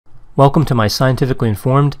Welcome to my scientifically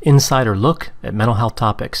informed insider look at mental health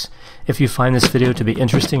topics. If you find this video to be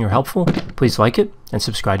interesting or helpful, please like it and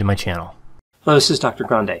subscribe to my channel. Hello, this is Dr.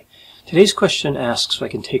 Grande. Today's question asks if I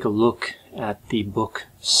can take a look at the book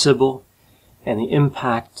Sybil and the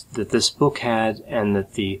impact that this book had and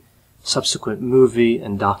that the subsequent movie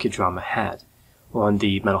and docudrama had on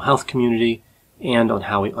the mental health community and on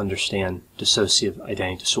how we understand dissociative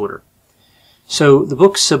identity disorder. So the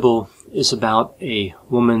book Sybil is about a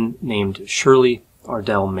woman named Shirley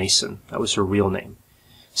Ardell Mason. That was her real name.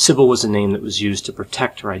 Sybil was a name that was used to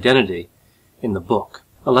protect her identity in the book.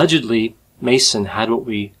 Allegedly, Mason had what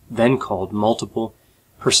we then called multiple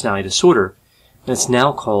personality disorder, and it's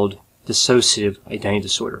now called dissociative identity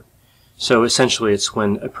disorder. So essentially it's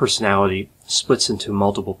when a personality splits into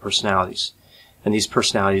multiple personalities. And these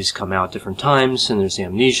personalities come out at different times, and there's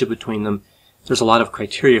amnesia between them. There's a lot of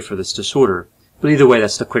criteria for this disorder. But either way,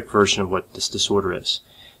 that's the quick version of what this disorder is.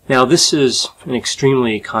 Now, this is an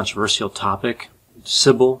extremely controversial topic.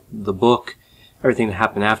 Sybil, the book, everything that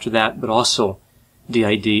happened after that, but also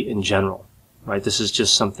DID in general, right? This is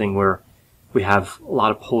just something where we have a lot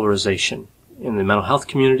of polarization in the mental health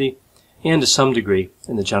community and to some degree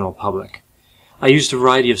in the general public. I used a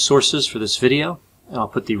variety of sources for this video, and I'll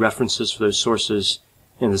put the references for those sources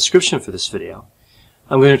in the description for this video.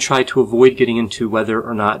 I'm going to try to avoid getting into whether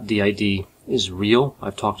or not DID is real.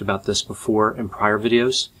 I've talked about this before in prior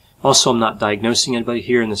videos. Also, I'm not diagnosing anybody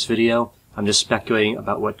here in this video. I'm just speculating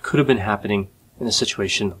about what could have been happening in a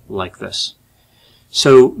situation like this.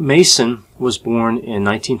 So, Mason was born in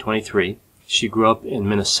 1923. She grew up in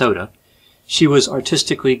Minnesota. She was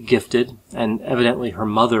artistically gifted, and evidently her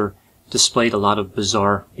mother displayed a lot of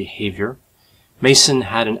bizarre behavior. Mason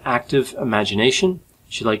had an active imagination.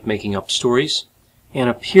 She liked making up stories and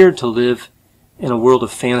appeared to live in a world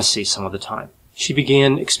of fantasy some of the time. She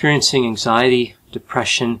began experiencing anxiety,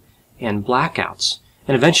 depression, and blackouts,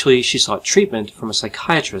 and eventually she sought treatment from a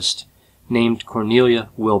psychiatrist named Cornelia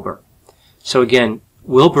Wilbur. So again,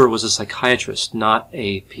 Wilbur was a psychiatrist, not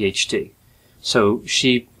a PhD. So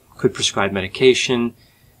she could prescribe medication,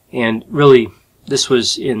 and really this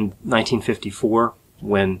was in 1954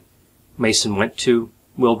 when Mason went to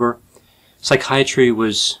Wilbur. Psychiatry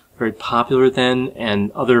was very popular then,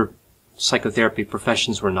 and other psychotherapy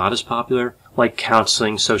professions were not as popular, like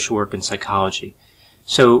counseling, social work, and psychology.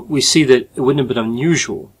 So we see that it wouldn't have been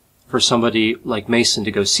unusual for somebody like Mason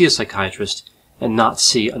to go see a psychiatrist and not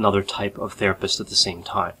see another type of therapist at the same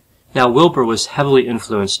time. Now, Wilbur was heavily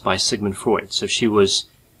influenced by Sigmund Freud, so she was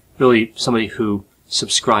really somebody who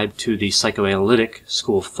subscribed to the psychoanalytic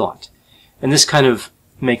school of thought. And this kind of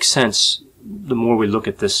makes sense the more we look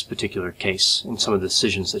at this particular case and some of the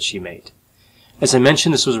decisions that she made. As I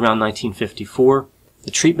mentioned, this was around 1954. The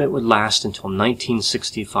treatment would last until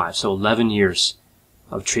 1965, so 11 years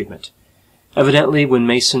of treatment. Evidently, when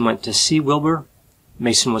Mason went to see Wilbur,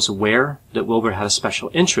 Mason was aware that Wilbur had a special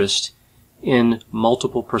interest in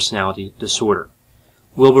multiple personality disorder.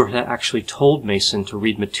 Wilbur had actually told Mason to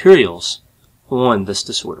read materials on this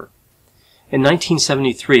disorder. In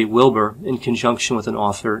 1973, Wilbur, in conjunction with an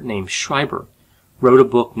author named Schreiber, wrote a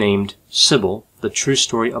book named Sybil, The True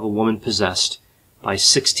Story of a Woman Possessed by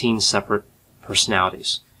 16 Separate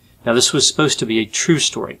Personalities. Now, this was supposed to be a true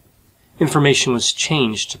story. Information was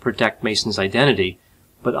changed to protect Mason's identity,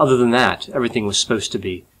 but other than that, everything was supposed to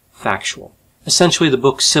be factual. Essentially, the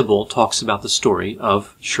book Sybil talks about the story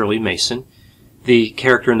of Shirley Mason. The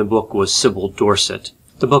character in the book was Sybil Dorset.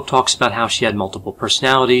 The book talks about how she had multiple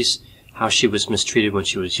personalities, how she was mistreated when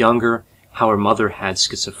she was younger, how her mother had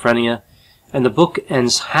schizophrenia, and the book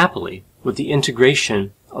ends happily with the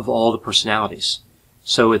integration of all the personalities.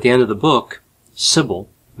 So at the end of the book, Sybil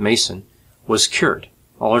Mason was cured.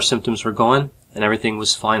 All her symptoms were gone, and everything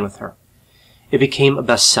was fine with her. It became a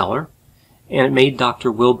bestseller, and it made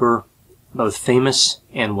Dr. Wilbur both famous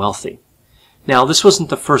and wealthy. Now, this wasn't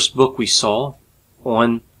the first book we saw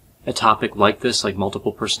on a topic like this, like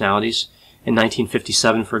multiple personalities. In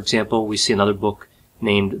 1957, for example, we see another book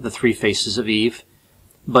named The Three Faces of Eve.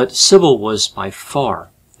 But Sybil was by far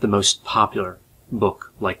the most popular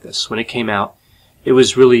book like this. When it came out, it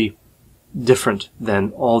was really different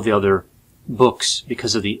than all the other books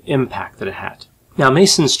because of the impact that it had. Now,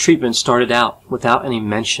 Mason's treatment started out without any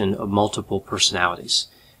mention of multiple personalities.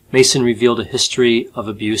 Mason revealed a history of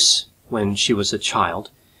abuse when she was a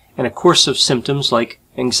child, and a course of symptoms like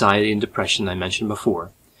anxiety and depression I mentioned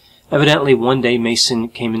before. Evidently, one day Mason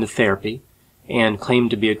came into therapy and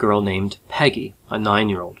claimed to be a girl named Peggy, a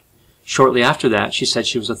 9-year-old. Shortly after that, she said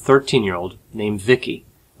she was a 13-year-old named Vicky.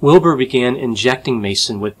 Wilbur began injecting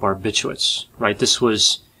Mason with barbiturates, right? This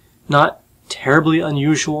was not terribly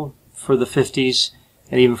unusual for the 50s,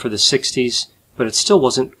 and even for the 60s, but it still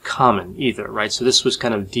wasn't common either, right? So this was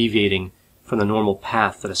kind of deviating from the normal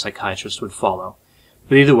path that a psychiatrist would follow.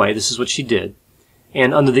 But either way, this is what she did.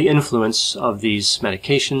 And under the influence of these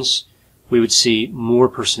medications, we would see more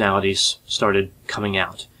personalities started coming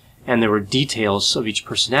out. And there were details of each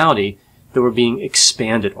personality that were being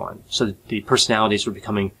expanded on. So that the personalities were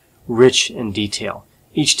becoming rich in detail,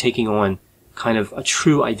 each taking on kind of a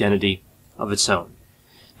true identity of its own.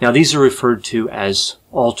 Now these are referred to as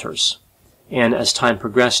alters. And as time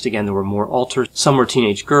progressed, again, there were more alters. Some were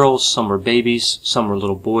teenage girls, some were babies, some were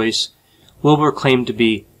little boys. Wilbur claimed to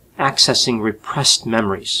be accessing repressed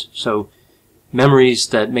memories. So memories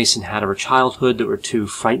that Mason had of her childhood that were too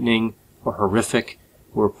frightening or horrific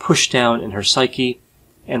were pushed down in her psyche,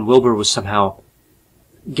 and Wilbur was somehow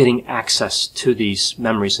getting access to these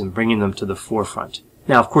memories and bringing them to the forefront.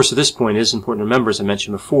 Now, of course, at this point, it is important to remember, as I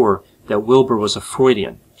mentioned before, that Wilbur was a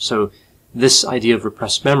Freudian. So this idea of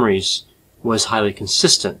repressed memories was highly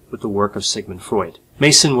consistent with the work of Sigmund Freud.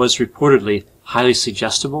 Mason was reportedly highly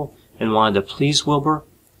suggestible and wanted to please Wilbur,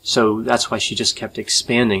 so that's why she just kept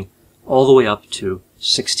expanding all the way up to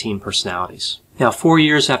 16 personalities. Now, 4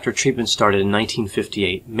 years after treatment started in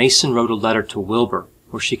 1958, Mason wrote a letter to Wilbur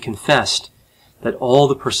where she confessed that all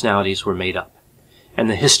the personalities were made up, and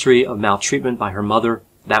the history of maltreatment by her mother,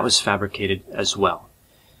 that was fabricated as well.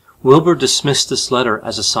 Wilbur dismissed this letter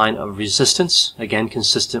as a sign of resistance, again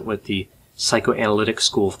consistent with the psychoanalytic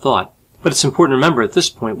school of thought. But it's important to remember at this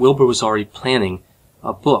point, Wilbur was already planning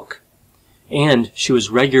a book, and she was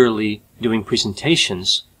regularly doing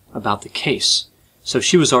presentations about the case. So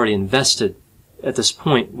she was already invested at this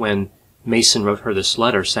point when Mason wrote her this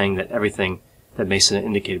letter saying that everything that Mason had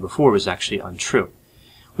indicated before was actually untrue.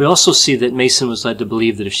 We also see that Mason was led to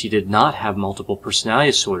believe that if she did not have multiple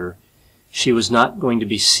personality disorder, she was not going to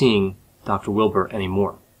be seeing Dr. Wilbur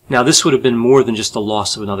anymore. Now, this would have been more than just the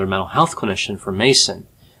loss of another mental health clinician for Mason.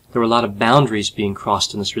 There were a lot of boundaries being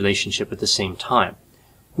crossed in this relationship at the same time.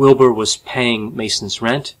 Wilbur was paying Mason's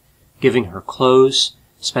rent, giving her clothes,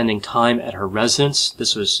 spending time at her residence.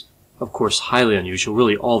 This was, of course, highly unusual.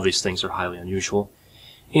 Really, all of these things are highly unusual.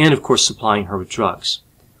 And, of course, supplying her with drugs.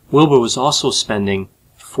 Wilbur was also spending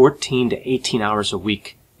 14 to 18 hours a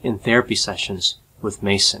week in therapy sessions with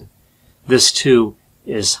Mason. This, too,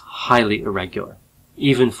 is highly irregular,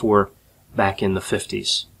 even for back in the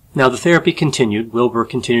 50s. Now, the therapy continued. Wilbur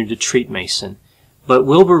continued to treat Mason. But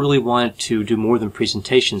Wilbur really wanted to do more than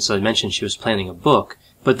presentations. As I mentioned, she was planning a book.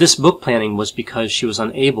 But this book planning was because she was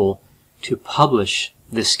unable to publish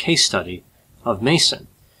this case study of Mason,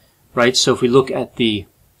 right? So if we look at the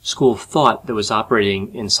school of thought that was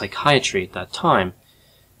operating in psychiatry at that time,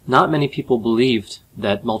 not many people believed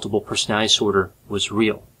that multiple personality disorder was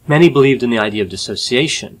real. Many believed in the idea of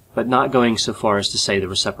dissociation, but not going so far as to say there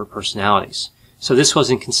were separate personalities. So this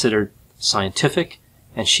wasn't considered scientific,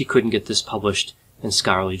 and she couldn't get this published in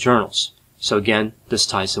scholarly journals. So again, this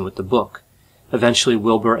ties in with the book. Eventually,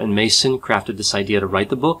 Wilbur and Mason crafted this idea to write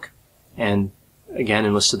the book, and again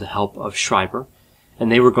enlisted the help of Schreiber,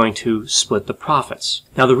 and they were going to split the profits.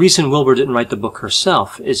 Now, the reason Wilbur didn't write the book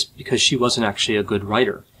herself is because she wasn't actually a good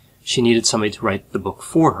writer. She needed somebody to write the book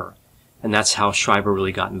for her, and that's how Schreiber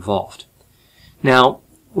really got involved. Now,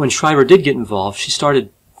 when Schreiber did get involved, she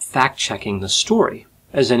started fact-checking the story,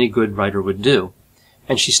 as any good writer would do,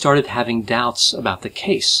 and she started having doubts about the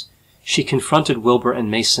case. She confronted Wilbur and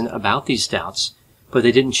Mason about these doubts, but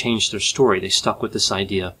they didn't change their story. They stuck with this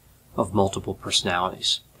idea of multiple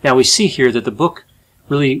personalities. Now, we see here that the book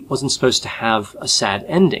really wasn't supposed to have a sad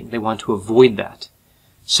ending. They wanted to avoid that.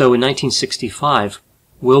 So in 1965,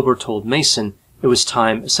 Wilbur told Mason it was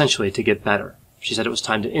time, essentially, to get better. She said it was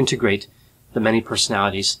time to integrate the many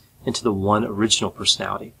personalities into the one original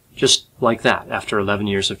personality, just like that, after 11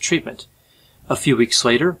 years of treatment. A few weeks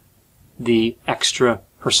later, the extra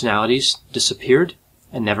personalities disappeared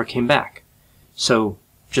and never came back. So,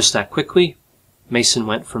 just that quickly, Mason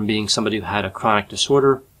went from being somebody who had a chronic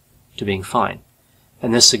disorder to being fine.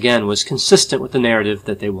 And this, again, was consistent with the narrative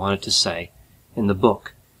that they wanted to say in the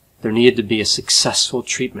book. There needed to be a successful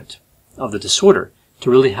treatment of the disorder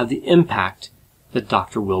to really have the impact that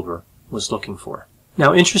Dr. Wilbur was looking for.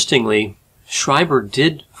 Now, interestingly, Schreiber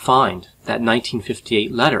did find that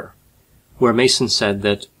 1958 letter where Mason said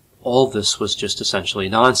that all this was just essentially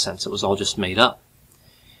nonsense. It was all just made up.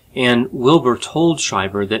 And Wilbur told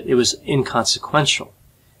Schreiber that it was inconsequential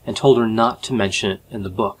and told her not to mention it in the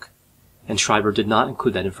book. And Schreiber did not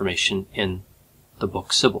include that information in the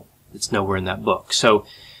book Sybil. It's nowhere in that book. So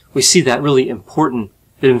we see that really important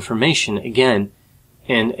bit of information, again,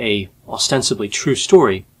 in a ostensibly true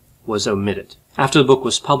story, was omitted. After the book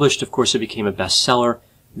was published, of course, it became a bestseller.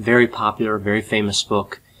 very popular, very famous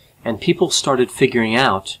book, and people started figuring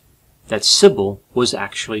out that Sybil was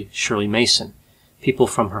actually Shirley Mason. People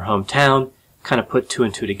from her hometown kind of put two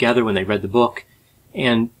and two together when they read the book,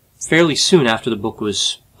 and fairly soon after the book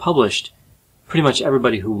was published, pretty much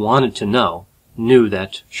everybody who wanted to know knew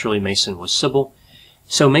that Shirley Mason was Sybil.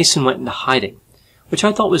 So Mason went into hiding, which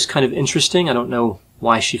I thought was kind of interesting. I don't know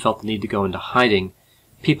why she felt the need to go into hiding.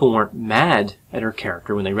 People weren't mad at her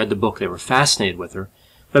character. When they read the book, they were fascinated with her.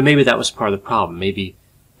 But maybe that was part of the problem. Maybe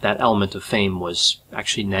that element of fame was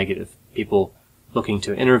actually negative. People looking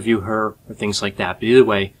to interview her or things like that. But either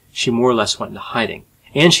way, she more or less went into hiding.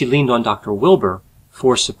 And she leaned on Dr. Wilbur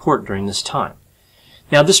for support during this time.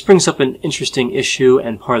 Now, this brings up an interesting issue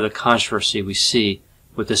and part of the controversy we see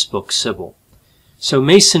with this book, Sybil. So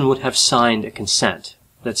Mason would have signed a consent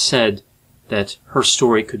that said that her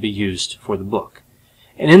story could be used for the book.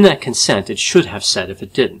 And in that consent, it should have said, if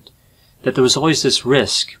it didn't, that there was always this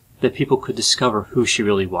risk that people could discover who she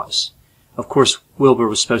really was. Of course, Wilbur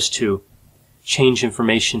was supposed to change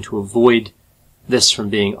information to avoid this from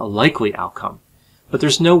being a likely outcome, but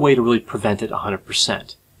there's no way to really prevent it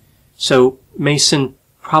 100%. So Mason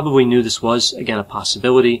probably knew this was, again, a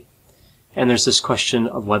possibility, and there's this question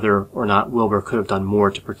of whether or not Wilbur could have done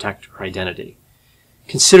more to protect her identity.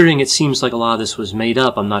 Considering it seems like a lot of this was made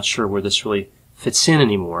up, I'm not sure where this really fits in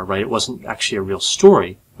anymore, right? It wasn't actually a real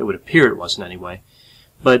story. It would appear it wasn't anyway.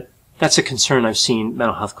 But that's a concern I've seen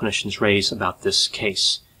mental health clinicians raise about this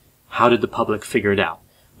case. How did the public figure it out?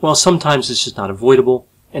 Well, sometimes it's just not avoidable,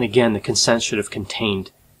 and again, the consent should have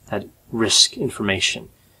contained that risk information.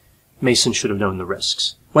 Mason should have known the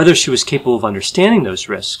risks. Whether she was capable of understanding those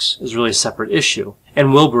risks is really a separate issue,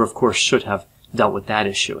 and Wilbur, of course, should have dealt with that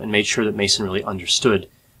issue and made sure that Mason really understood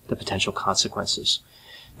the potential consequences.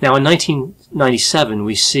 Now, in 1997,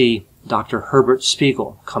 we see Dr. Herbert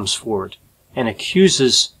Spiegel comes forward and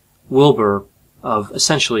accuses Wilbur of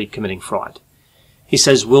essentially committing fraud. He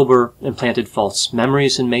says Wilbur implanted false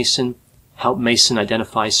memories in Mason, helped Mason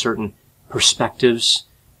identify certain perspectives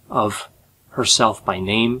of herself by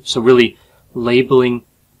name, so really labeling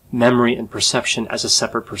memory and perception as a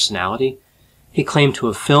separate personality. He claimed to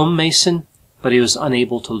have filmed Mason, but he was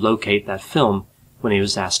unable to locate that film when he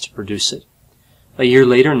was asked to produce it. A year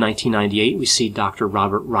later, in 1998, we see Dr.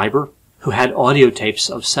 Robert Reiber, who had audio tapes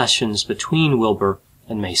of sessions between Wilbur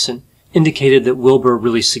and Mason, indicated that Wilbur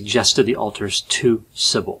really suggested the alters to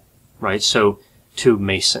Sybil, right? So, to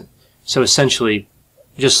Mason. So essentially,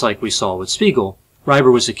 just like we saw with Spiegel,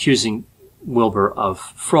 Reiber was accusing Wilbur of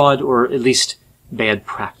fraud or at least bad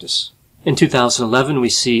practice. In 2011, we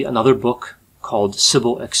see another book called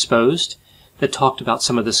Sybil Exposed that talked about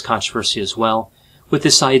some of this controversy as well, with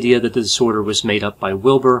this idea that the disorder was made up by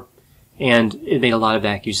Wilbur, and it made a lot of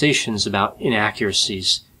accusations about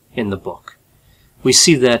inaccuracies in the book. We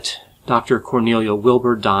see that Dr. Cornelia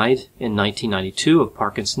Wilbur died in 1992 of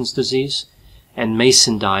Parkinson's disease, and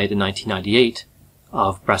Mason died in 1998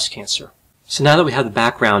 of breast cancer. So now that we have the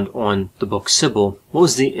background on the book Sybil, what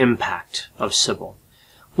was the impact of Sybil?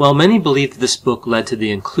 Well, many believe that this book led to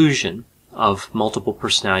the inclusion of multiple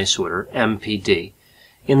personality disorder, MPD,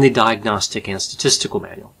 in the Diagnostic and Statistical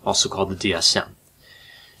Manual, also called the DSM.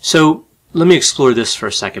 So let me explore this for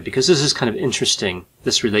a second, because this is kind of interesting,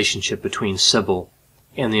 this relationship between Sybil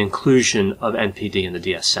and the inclusion of NPD in the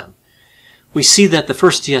DSM. We see that the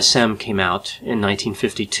first DSM came out in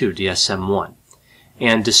 1952, DSM-1,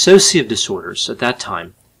 and dissociative disorders at that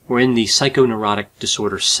time were in the psychoneurotic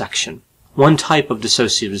disorders section. One type of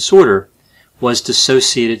dissociative disorder was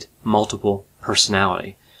dissociated multiple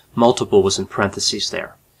personality. Multiple was in parentheses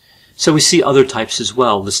there. So we see other types as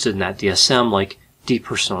well listed in that DSM, like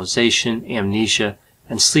depersonalization, amnesia,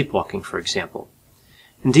 and sleepwalking, for example.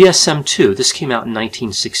 In DSM-2, this came out in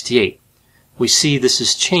 1968, we see this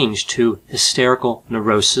is changed to hysterical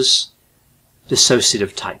neurosis,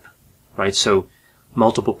 dissociative type, right? So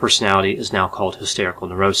multiple personality is now called hysterical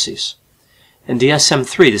neuroses. In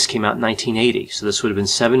DSM-3, this came out in 1980, so this would have been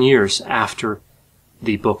 7 years after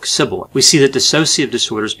the book Sybil. We see that dissociative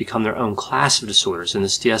disorders become their own class of disorders in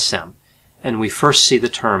this DSM, and we first see the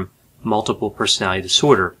term multiple personality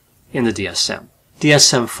disorder in the DSM.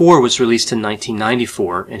 DSM-4 was released in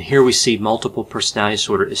 1994, and here we see multiple personality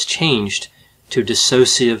disorder is changed to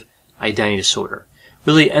dissociative identity disorder,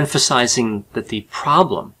 really emphasizing that the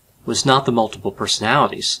problem was not the multiple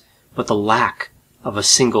personalities, but the lack of a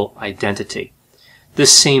single identity.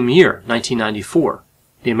 This same year, 1994,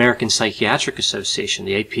 the American Psychiatric Association,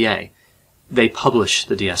 the APA, they published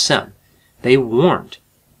the DSM. They warned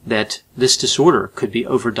that this disorder could be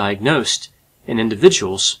overdiagnosed in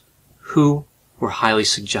individuals who were highly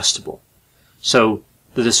suggestible. So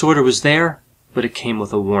the disorder was there, but it came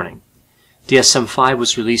with a warning. DSM-5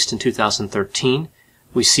 was released in 2013.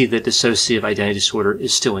 We see that dissociative identity disorder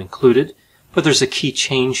is still included, but there's a key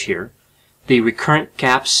change here. The recurrent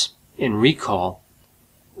gaps in recall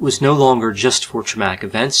was no longer just for traumatic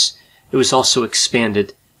events. It was also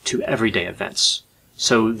expanded to everyday events.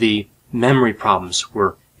 So the memory problems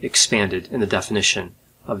were expanded in the definition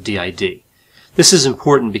of DID. This is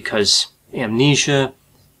important because amnesia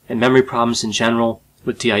and memory problems in general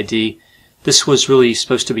with DID, this was really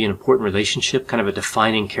supposed to be an important relationship, kind of a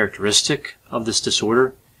defining characteristic of this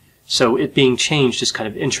disorder. So it being changed is kind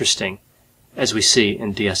of interesting, as we see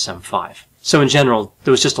in DSM-5. So in general,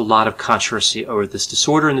 there was just a lot of controversy over this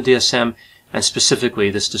disorder in the DSM, and specifically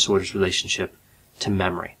this disorder's relationship to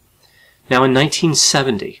memory. Now in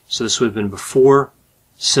 1970, so this would have been before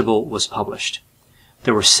Sybil was published,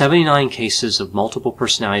 there were 79 cases of multiple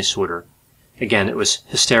personality disorder. Again, it was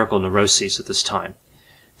hysterical neuroses at this time,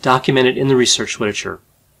 documented in the research literature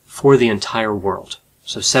for the entire world.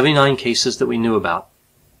 So 79 cases that we knew about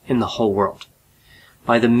in the whole world.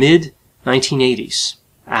 By the mid-1980s,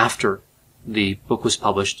 after the book was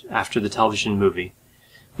published, after the television movie,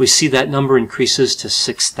 we see that number increases to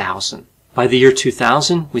 6,000. By the year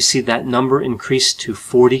 2000, we see that number increase to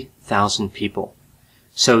 40,000 people.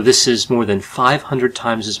 So this is more than 500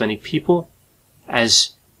 times as many people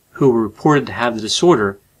as who were reported to have the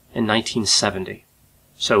disorder in 1970.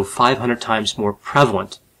 So 500 times more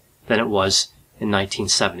prevalent than it was in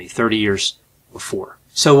 1970, 30 years before.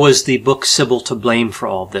 So was the book Sybil to blame for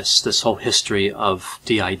all this whole history of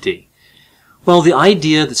DID? Well, the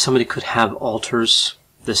idea that somebody could have alters,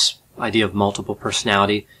 this idea of multiple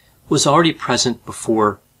personality, was already present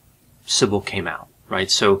before Sybil came out,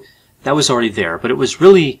 right? So that was already there, but it was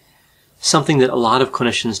really something that a lot of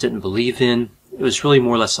clinicians didn't believe in. It was really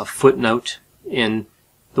more or less a footnote in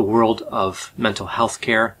the world of mental health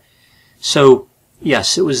care. So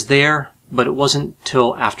yes, it was there, but it wasn't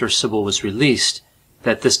till after Sybil was released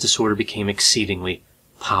that this disorder became exceedingly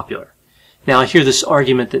popular. Now I hear this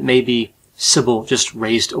argument that maybe Sybil just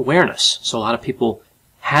raised awareness. So a lot of people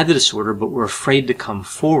had the disorder but were afraid to come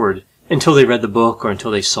forward until they read the book or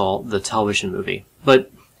until they saw the television movie.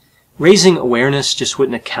 But raising awareness just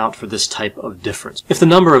wouldn't account for this type of difference. If the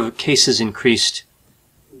number of cases increased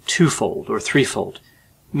twofold or threefold,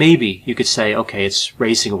 maybe you could say, okay, it's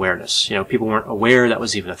raising awareness. You know, people weren't aware that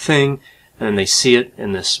was even a thing, and then they see it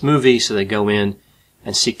in this movie, so they go in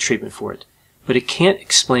and seek treatment for it. But it can't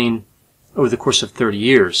explain, over the course of 30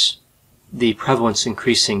 years, the prevalence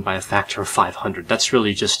increasing by a factor of 500. That's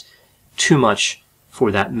really just too much for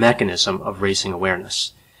that mechanism of raising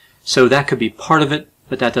awareness. So that could be part of it,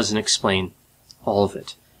 but that doesn't explain all of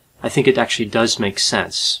it. I think it actually does make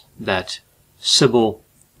sense that Sybil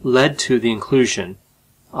led to the inclusion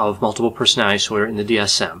of multiple personality disorder in the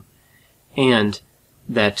DSM, and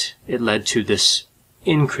that it led to this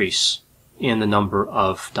increase in the number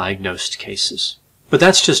of diagnosed cases. But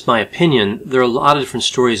that's just my opinion. There are a lot of different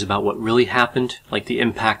stories about what really happened, like the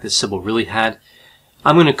impact that Sybil really had.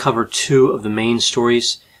 I'm going to cover two of the main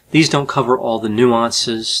stories. These don't cover all the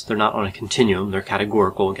nuances. They're not on a continuum. They're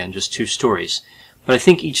categorical. Again, just two stories. But I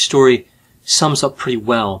think each story sums up pretty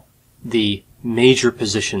well the major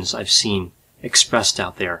positions I've seen expressed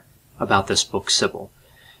out there about this book, Sybil.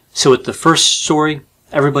 So with the first story,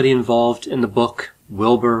 everybody involved in the book,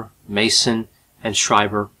 Wilbur, Mason, and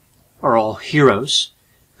Schreiber, are all heroes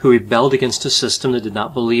who rebelled against a system that did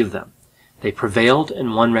not believe them. They prevailed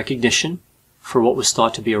and won recognition for what was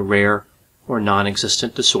thought to be a rare or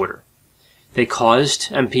non-existent disorder. They caused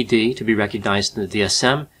MPD to be recognized in the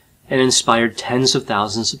DSM and inspired tens of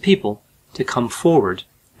thousands of people to come forward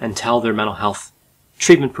and tell their mental health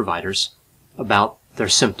treatment providers about their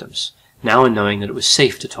symptoms, now in knowing that it was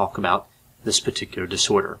safe to talk about this particular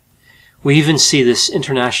disorder. We even see this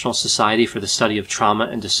International Society for the Study of Trauma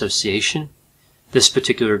and Dissociation. This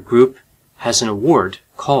particular group has an award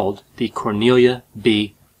called the Cornelia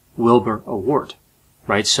B. Wilbur Award,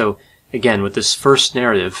 right? So again, with this first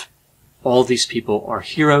narrative, all these people are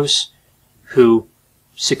heroes who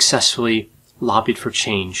successfully lobbied for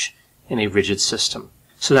change in a rigid system.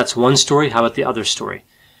 So that's one story. How about the other story?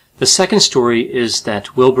 The second story is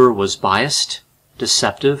that Wilbur was biased,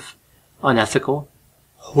 deceptive, unethical,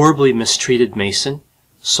 horribly mistreated Mason,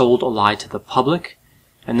 sold a lie to the public,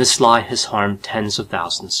 and this lie has harmed tens of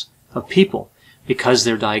thousands of people because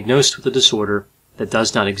they're diagnosed with a disorder that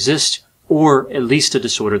does not exist, or at least a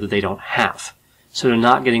disorder that they don't have. So they're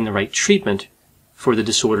not getting the right treatment for the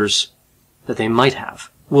disorders that they might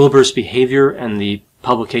have. Wilbur's behavior and the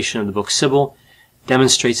publication of the book Sybil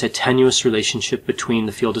demonstrates a tenuous relationship between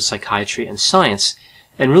the field of psychiatry and science,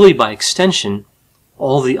 and really by extension,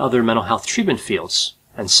 all the other mental health treatment fields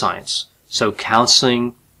and science. So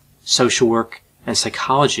counseling, social work, and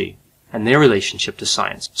psychology and their relationship to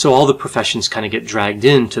science. So all the professions kind of get dragged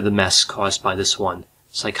into the mess caused by this one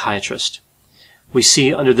psychiatrist. We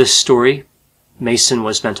see under this story, Mason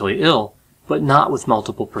was mentally ill, but not with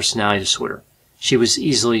multiple personality disorder. She was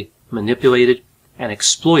easily manipulated and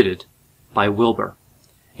exploited by Wilbur.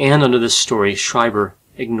 And under this story, Schreiber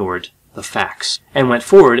ignored the facts and went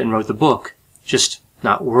forward and wrote the book, just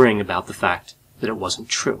not worrying about the fact that it wasn't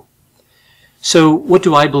true. So what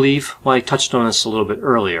do I believe? Well, I touched on this a little bit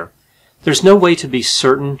earlier. There's no way to be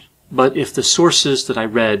certain, but if the sources that I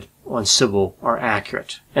read on Sybil are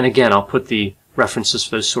accurate, and again, I'll put the references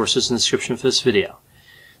for those sources in the description for this video,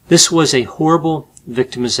 this was a horrible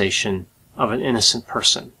victimization of an innocent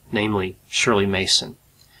person, namely Shirley Mason.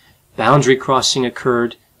 Boundary crossing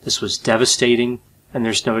occurred. This was devastating, and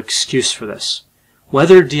there's no excuse for this.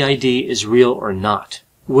 Whether DID is real or not,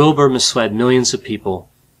 Wilbur misled millions of people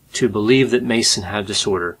to believe that Mason had a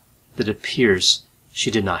disorder that it appears she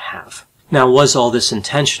did not have. Now, was all this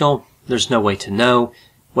intentional? There's no way to know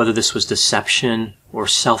whether this was deception or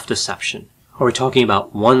self-deception. Are we talking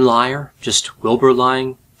about one liar, just Wilbur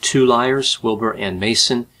lying, two liars, Wilbur and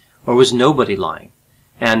Mason, or was nobody lying?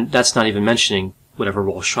 And that's not even mentioning whatever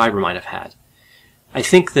role Schreiber might have had. I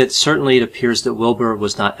think that certainly it appears that Wilbur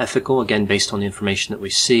was not ethical, again based on the information that we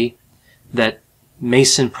see, that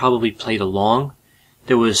Mason probably played along.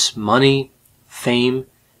 There was money, fame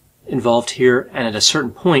involved here, and at a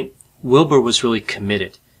certain point, Wilbur was really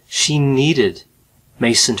committed. She needed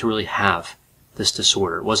Mason to really have this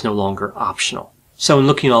disorder. It was no longer optional. So in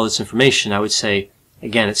looking at all this information, I would say,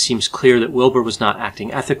 again, it seems clear that Wilbur was not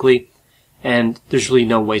acting ethically, and there's really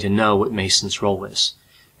no way to know what Mason's role is.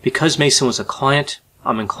 Because Mason was a client,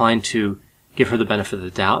 I'm inclined to give her the benefit of the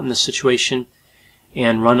doubt in this situation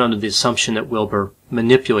and run under the assumption that Wilbur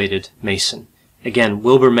manipulated Mason. Again,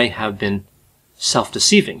 Wilbur may have been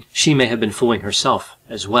self-deceiving. She may have been fooling herself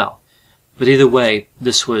as well. But either way,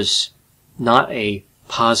 this was not a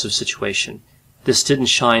positive situation. This didn't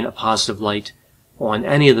shine a positive light on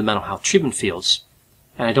any of the mental health treatment fields,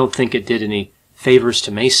 and I don't think it did any favors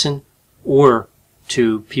to Mason or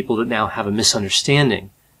to people that now have a misunderstanding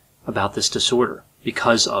about this disorder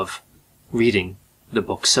because of reading the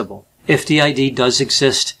book Sybil. If DID does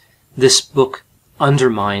exist, this book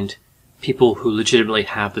undermined people who legitimately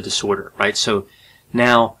have the disorder, right? So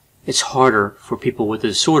now it's harder for people with the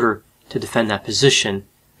disorder to defend that position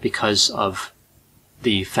because of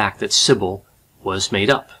the fact that Sybil was made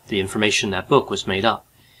up. The information in that book was made up.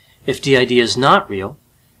 If DID is not real,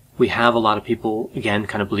 we have a lot of people, again,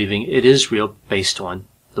 kind of believing it is real based on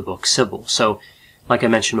the book Sybil. So, like I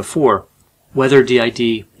mentioned before, whether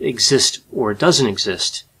DID exists or doesn't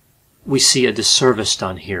exist, we see a disservice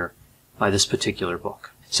done here by this particular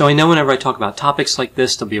book. So I know whenever I talk about topics like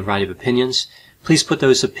this, there'll be a variety of opinions. Please put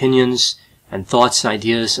those opinions and thoughts and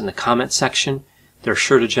ideas in the comment section. They're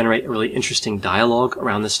sure to generate a really interesting dialogue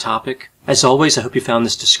around this topic. As always, I hope you found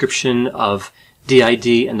this description of DID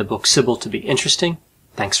and the book Sybil to be interesting.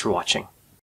 Thanks for watching.